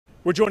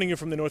We're joining you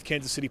from the North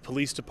Kansas City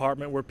Police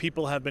Department, where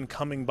people have been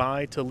coming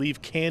by to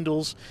leave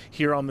candles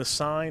here on the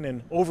sign.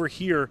 And over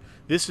here,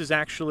 this is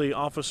actually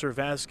Officer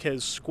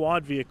Vasquez's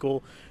squad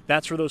vehicle.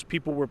 That's where those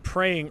people were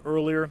praying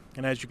earlier.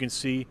 And as you can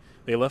see,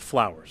 they left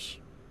flowers.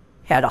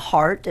 Had a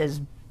heart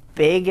as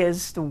big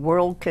as the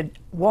world could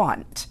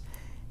want.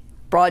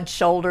 Broad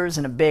shoulders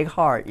and a big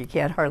heart. You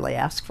can't hardly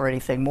ask for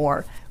anything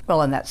more.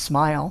 Well, and that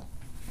smile.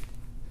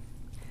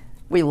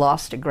 We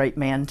lost a great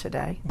man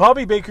today.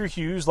 Bobby Baker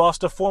Hughes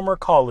lost a former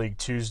colleague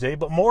Tuesday,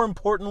 but more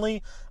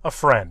importantly, a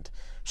friend.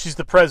 She's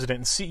the president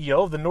and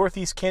CEO of the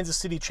Northeast Kansas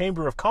City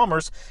Chamber of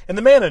Commerce and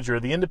the manager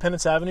of the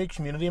Independence Avenue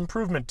Community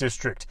Improvement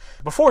District.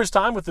 Before his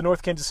time with the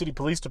North Kansas City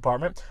Police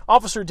Department,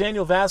 Officer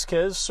Daniel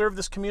Vasquez served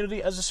this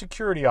community as a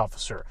security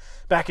officer.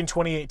 Back in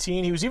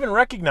 2018, he was even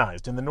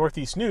recognized in the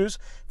Northeast News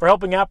for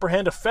helping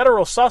apprehend a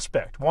federal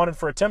suspect wanted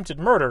for attempted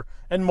murder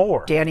and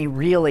more. Danny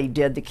really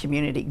did the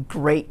community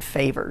great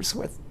favors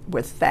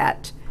with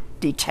that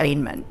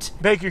detainment.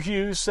 Baker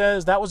Hughes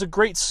says that was a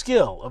great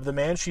skill of the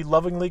man she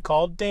lovingly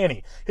called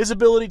Danny, his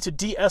ability to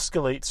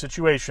de-escalate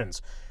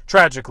situations.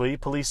 Tragically,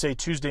 police say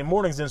Tuesday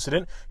morning's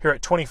incident here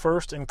at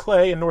 21st and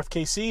Clay in North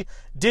KC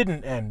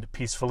didn't end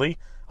peacefully.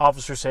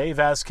 Officers say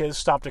Vasquez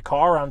stopped a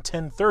car around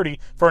 10:30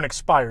 for an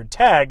expired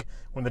tag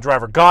when the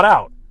driver got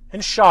out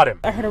and shot him.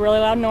 I heard a really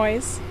loud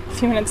noise. A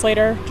few minutes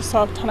later, just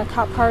saw a ton of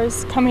cop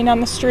cars coming down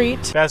the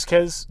street.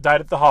 Vasquez died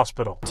at the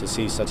hospital. To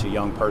see such a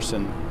young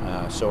person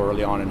so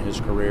early on in his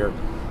career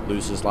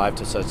lose his life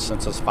to such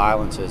senseless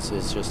violence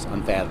is just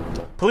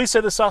unfathomable. Police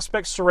say the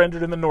suspect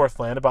surrendered in the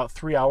Northland about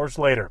 3 hours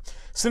later.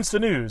 Since the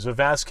news of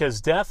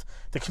Vasquez's death,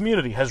 the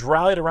community has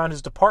rallied around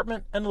his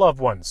department and loved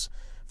ones.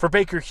 For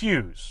Baker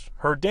Hughes,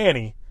 her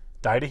Danny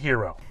died a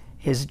hero.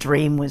 His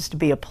dream was to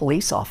be a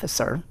police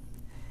officer,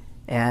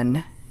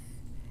 and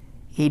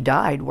he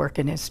died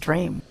working his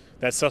dream.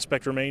 That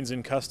suspect remains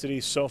in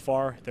custody. So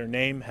far, their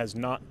name has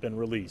not been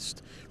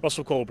released.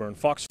 Russell Colburn,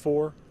 Fox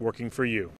 4, working for you.